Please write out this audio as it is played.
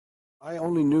I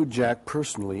only knew Jack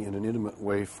personally in an intimate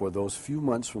way for those few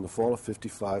months from the fall of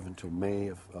 '55 until May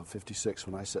of '56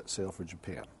 when I set sail for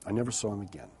Japan. I never saw him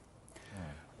again.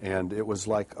 And it was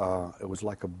like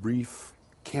a brief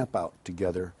camp out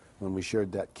together when we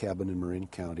shared that cabin in Marin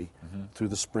County through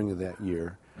the spring of that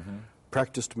year.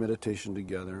 Practiced meditation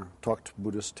together, talked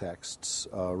Buddhist texts,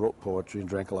 wrote poetry, and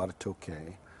drank a lot of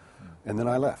Tokay. And then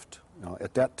I left.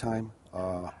 At that time,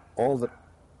 all that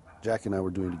Jack and I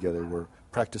were doing together were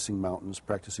practicing mountains,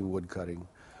 practicing wood cutting,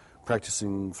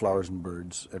 practicing flowers and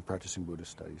birds, and practicing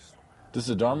Buddhist studies. Does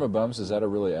the Dharma Bums, is that a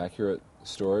really accurate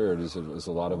story, or is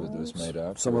a lot of it was made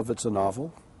up? Some of it's a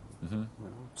novel.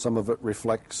 Some of it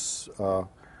reflects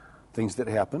things that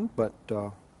happened, but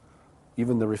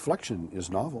even the reflection is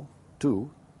novel,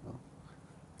 too,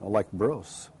 like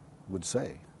Burroughs would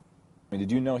say. I mean,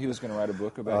 did you know he was going to write a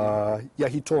book about you? Yeah,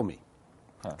 he told me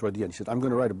toward the end. He said, "I'm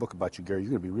going to write a book about you, Gary. You're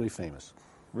going to be really famous."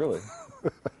 Really?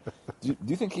 Do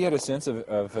you think he had a sense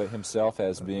of himself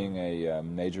as being a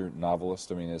major novelist?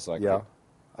 I mean, it's like... Yeah,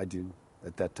 I do,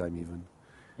 at that time even.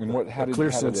 I mean, a clear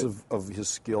sense of his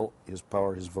skill, his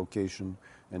power, his vocation,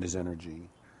 and his energy,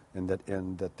 and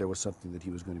that there was something that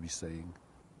he was going to be saying.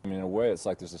 I mean, in a way, it's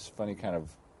like there's this funny kind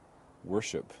of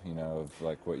worship, of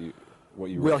like what you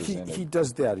Well, represented. he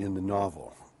does that in the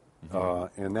novel,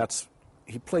 and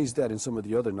he plays that in some of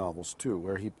the other novels, too,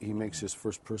 where he makes his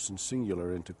first-person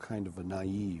singular into kind of a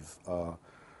naive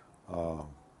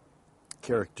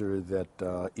character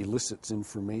that elicits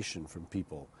information from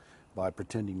people by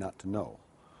pretending not to know.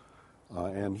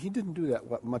 And he didn't do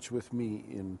that much with me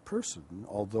in person,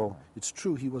 although it's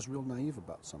true he was real naive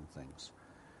about some things.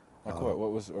 Like what?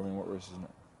 What was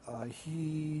his...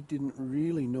 He didn't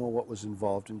really know what was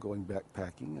involved in going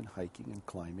backpacking and hiking and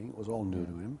climbing. It was all new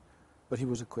to him, but he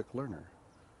was a quick learner.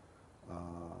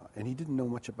 And he didn't know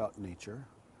much about nature,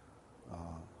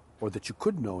 or that you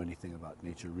could know anything about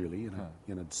nature, really,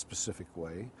 in a specific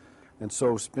way. And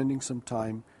so spending some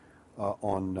time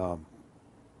on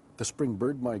the spring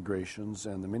bird migrations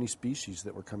and the many species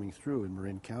that were coming through in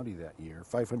Marin County that year,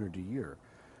 500 a year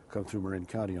come through Marin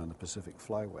County on the Pacific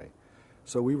Flyway.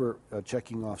 So we were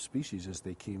checking off species as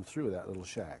they came through that little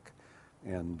shack.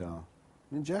 And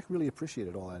Jack really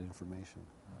appreciated all that information.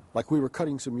 Like we were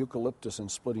cutting some eucalyptus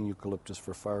and splitting eucalyptus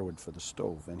for firewood for the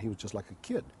stove, and he was just like a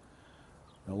kid,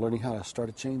 learning how to start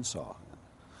a chainsaw,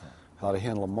 and how to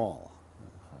handle a maul.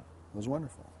 It was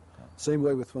wonderful. Same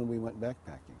way with when we went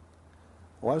backpacking.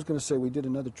 Well, I was going to say we did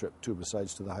another trip, too,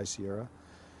 besides to the High Sierra.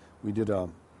 We did a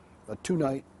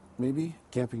 2-night, maybe,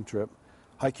 camping trip,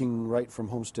 hiking right from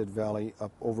Homestead Valley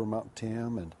up over Mount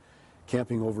Tam and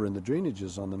camping over in the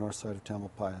drainages on the north side of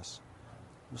Tamalpais.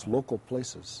 Just local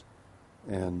places,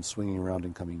 and swinging around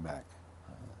and coming back.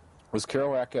 Was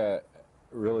Kerouac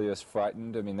really as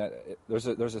frightened? I mean, there's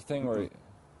a thing where...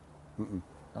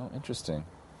 Oh, interesting.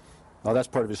 Oh, that's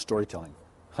part of his storytelling.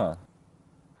 Huh.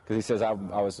 Because he says, I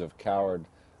was a coward.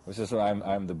 It was just,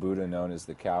 I'm the Buddha known as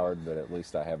the coward, but at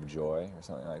least I have joy, or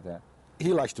something like that.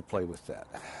 He likes to play with that.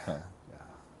 Huh. Yeah.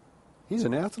 He's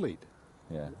an athlete.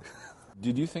 Yeah.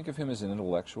 Did you think of him as an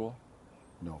intellectual?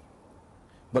 No.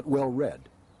 But well-read,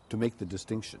 to make the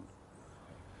distinction.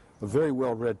 A very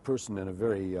well-read person and a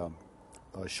very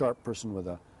sharp person with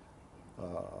a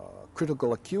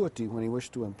critical acuity when he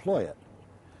wished to employ it,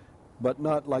 but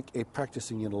not like a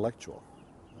practicing intellectual,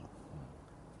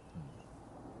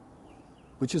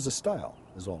 which is a style,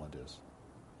 is all it is.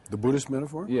 The Buddhist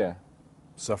metaphor? Yeah.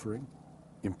 Suffering,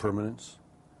 impermanence,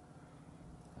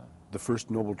 the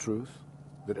first noble truth,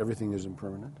 that everything is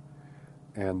impermanent,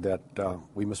 and that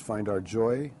we must find our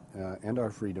joy and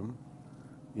our freedom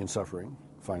in suffering,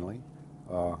 finally.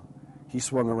 He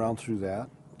swung around through that,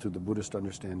 to the Buddhist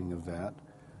understanding of that,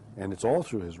 and it's all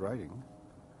through his writing,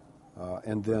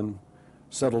 and then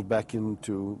settled back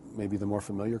into maybe the more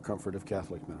familiar comfort of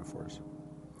Catholic metaphors.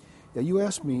 Yeah, you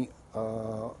asked me,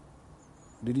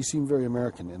 did he seem very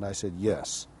American? And I said,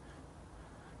 yes.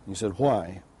 And you said,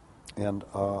 why? And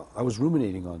I was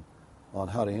ruminating on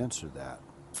how to answer that.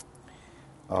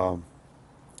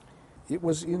 It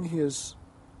was in his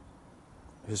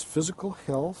physical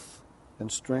health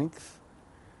and strength,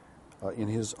 in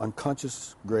his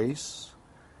unconscious grace,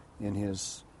 in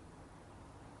his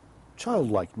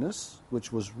childlikeness,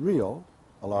 which was real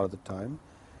a lot of the time,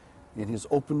 in his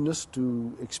openness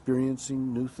to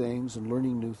experiencing new things and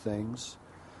learning new things,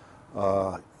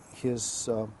 his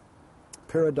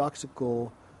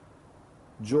paradoxical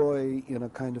joy in a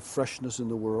kind of freshness in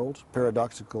the world,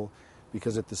 paradoxical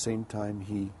because at the same time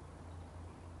he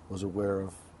was aware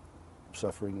of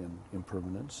suffering and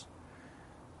impermanence.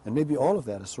 And maybe all of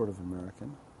that is sort of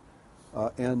American.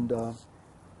 And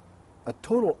a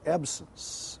total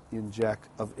absence in Jack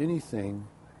of anything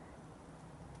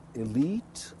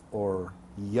elite or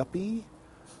yuppie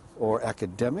or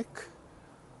academic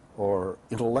or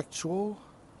intellectual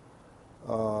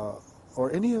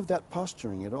or any of that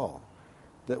posturing at all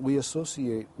that we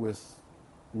associate with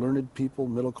learned people,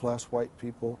 middle-class white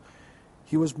people.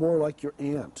 He was more like your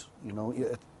aunt, you know,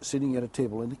 sitting at a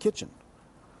table in the kitchen,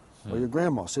 or your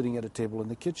grandma sitting at a table in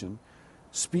the kitchen,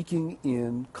 speaking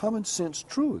in common sense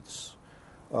truths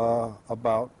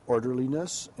about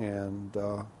orderliness and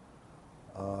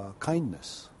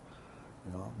kindness,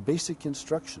 you know, basic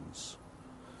instructions.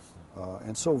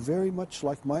 And so very much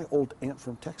like my old aunt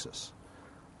from Texas,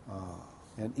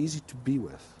 and easy to be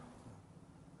with.